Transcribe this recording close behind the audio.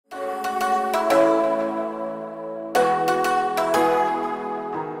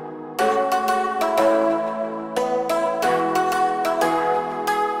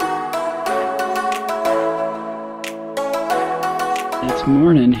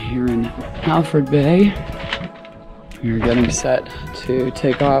morning here in Alfred Bay. We're getting set to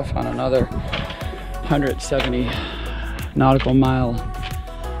take off on another 170 nautical mile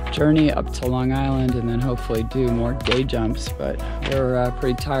journey up to Long Island and then hopefully do more day jumps, but we're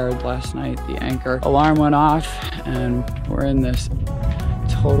pretty tired last night. The anchor alarm went off and we're in this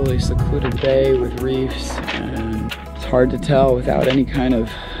totally secluded bay with reefs, and it's hard to tell without any kind of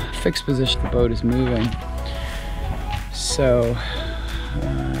fixed position the boat is moving. So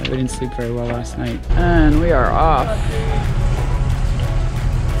we didn't sleep very well last night and we are off.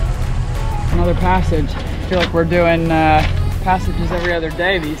 Another passage. I feel like we're doing passages every other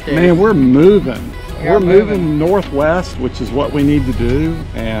day these days. Man, we're moving. We're moving northwest, which is what we need to do,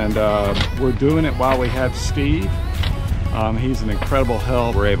 and we're doing it while we have Steve. He's an incredible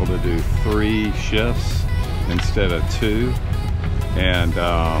help. We're able to do 3 shifts instead of 2, and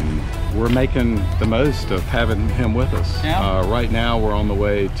we're making the most of having him with us. Yeah. Right now we're on the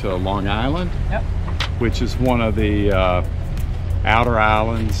way to Long Island, yep, which is one of the outer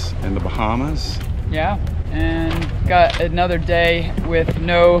islands in the Bahamas. Yeah, and got another day with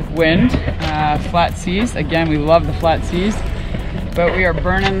no wind, flat seas. Again, we love the flat seas, but we are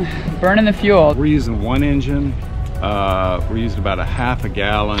burning the fuel. We're using 1 engine. We're using about a half a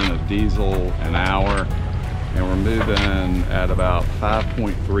gallon of diesel an hour, and we're moving at about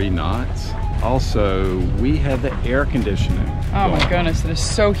 5.3 knots. Also, we have the air conditioning. Oh my goodness, it is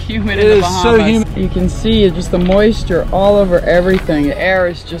so humid in the Bahamas. So humid. You can see just the moisture all over everything. The air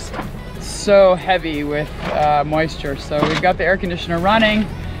is just so heavy with moisture. So we've got the air conditioner running.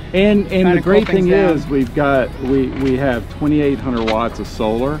 And the great thing is we have 2,800 watts of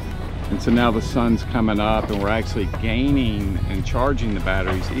solar. And so now the sun's coming up and we're actually gaining and charging the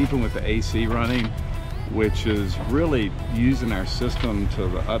batteries even with the AC running, which is really using our system to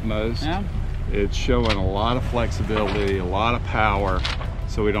the utmost. Yeah. It's showing a lot of flexibility, a lot of power,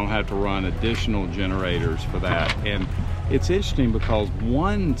 so we don't have to run additional generators for that. And it's interesting because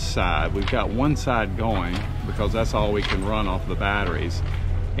we've got one side going because that's all we can run off the batteries.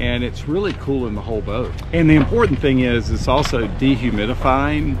 And it's really cooling the whole boat. And the important thing is it's also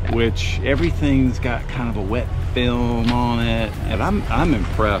dehumidifying, which everything's got kind of a wet film on it. And I'm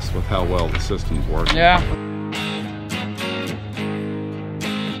impressed with how well the system's working. Yeah.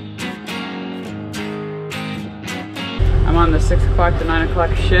 I'm on the 6 o'clock to 9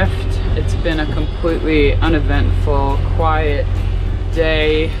 o'clock shift. It's been a completely uneventful, quiet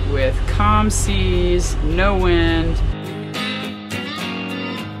day with calm seas, no wind.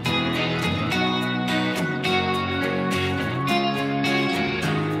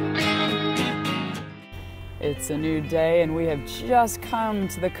 It's a new day and we have just come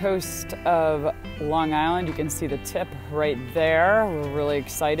to the coast of Long Island. You can see the tip right there. We're really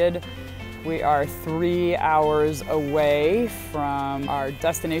excited. We are 3 hours away from our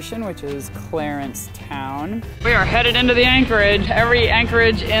destination, which is Clarence Town. We are headed into the anchorage. Every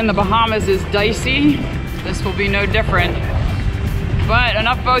anchorage in the Bahamas is dicey. This will be no different. But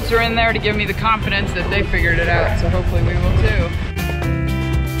enough boats are in there to give me the confidence that they figured it out, so hopefully we will too.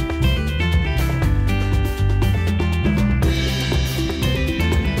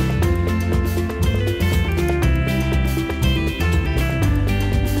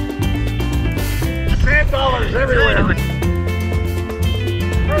 $10 everywhere.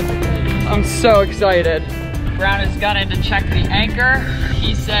 I'm so excited. Brown has gone in to check the anchor.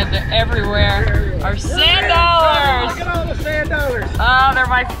 He said that everywhere are sand dollars. Look at all the sand dollars. Oh, they're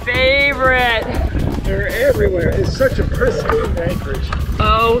my favorite. They're everywhere. It's such a pristine anchorage.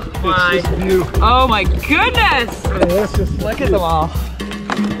 Oh my. It's just beautiful. Oh my goodness. Let's just Look at them all.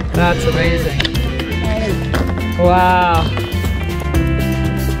 That's amazing. Wow.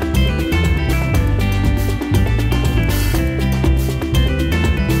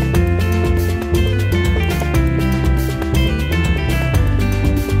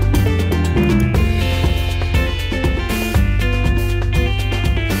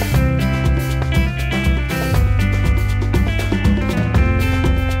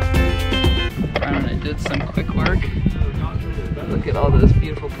 Some quick work. Look at all those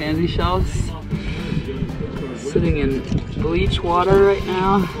beautiful pansy shells sitting in bleach water right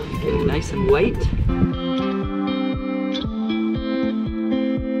now, getting nice and white.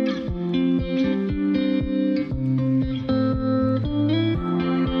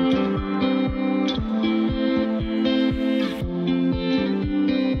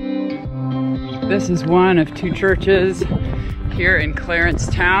 This is one of 2 churches here in Clarence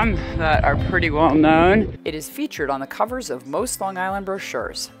Town that are pretty well known. It is featured on the covers of most Long Island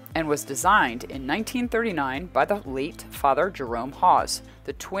brochures. and was designed in 1939 by the late Father Jerome Hawes.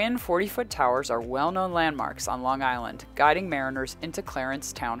 The twin 40-foot towers are well-known landmarks on Long Island, guiding mariners into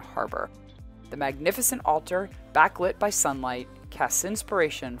Clarence Town Harbor. The magnificent altar, backlit by sunlight, casts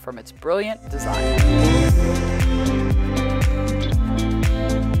inspiration from its brilliant design.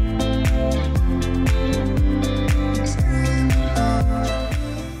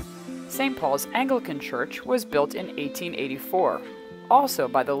 St. Paul's Anglican Church was built in 1884, also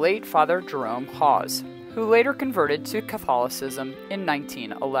by the late Father Jerome Hawes, who later converted to Catholicism in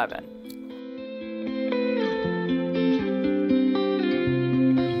 1911.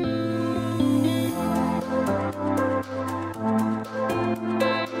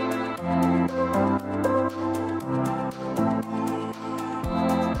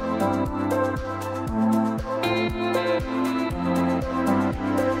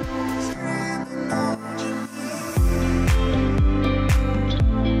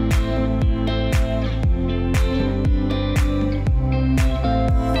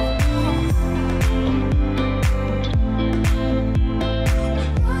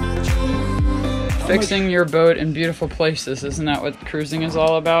 Fixing your boat in beautiful places, isn't that what cruising is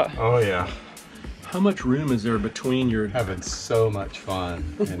all about? Oh yeah. How much room is there between your... Having so much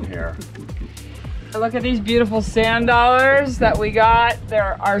fun in here. Look at these beautiful sand dollars that we got.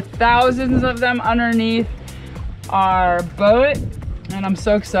 There are thousands of them underneath our boat, and I'm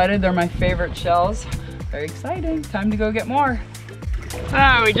so excited. They're my favorite shells. Very exciting. Time to go get more.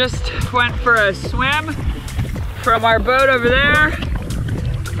 We just went for a swim from our boat over there.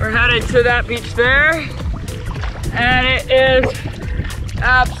 We're headed to that beach there, and it is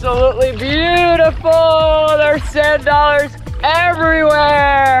absolutely beautiful. There's sand dollars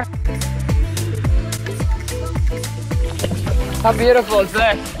everywhere. How beautiful is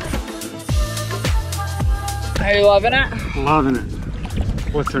this? Are you loving it? Loving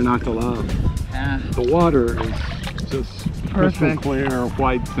it. What's there not to love? Yeah. The water is just crystal clear,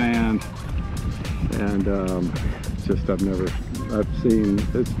 white sand, and I've seen,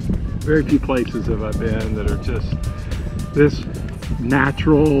 there's very few places have I been that are just this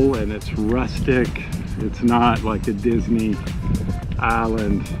natural, and it's rustic. It's not like a Disney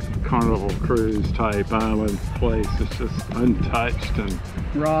island, Carnival cruise type island place. It's just untouched and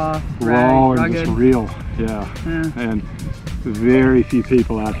raw and rugged. just real. Yeah. And very few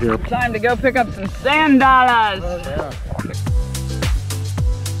people out here. Time to go pick up some sand dollars. Oh, yeah.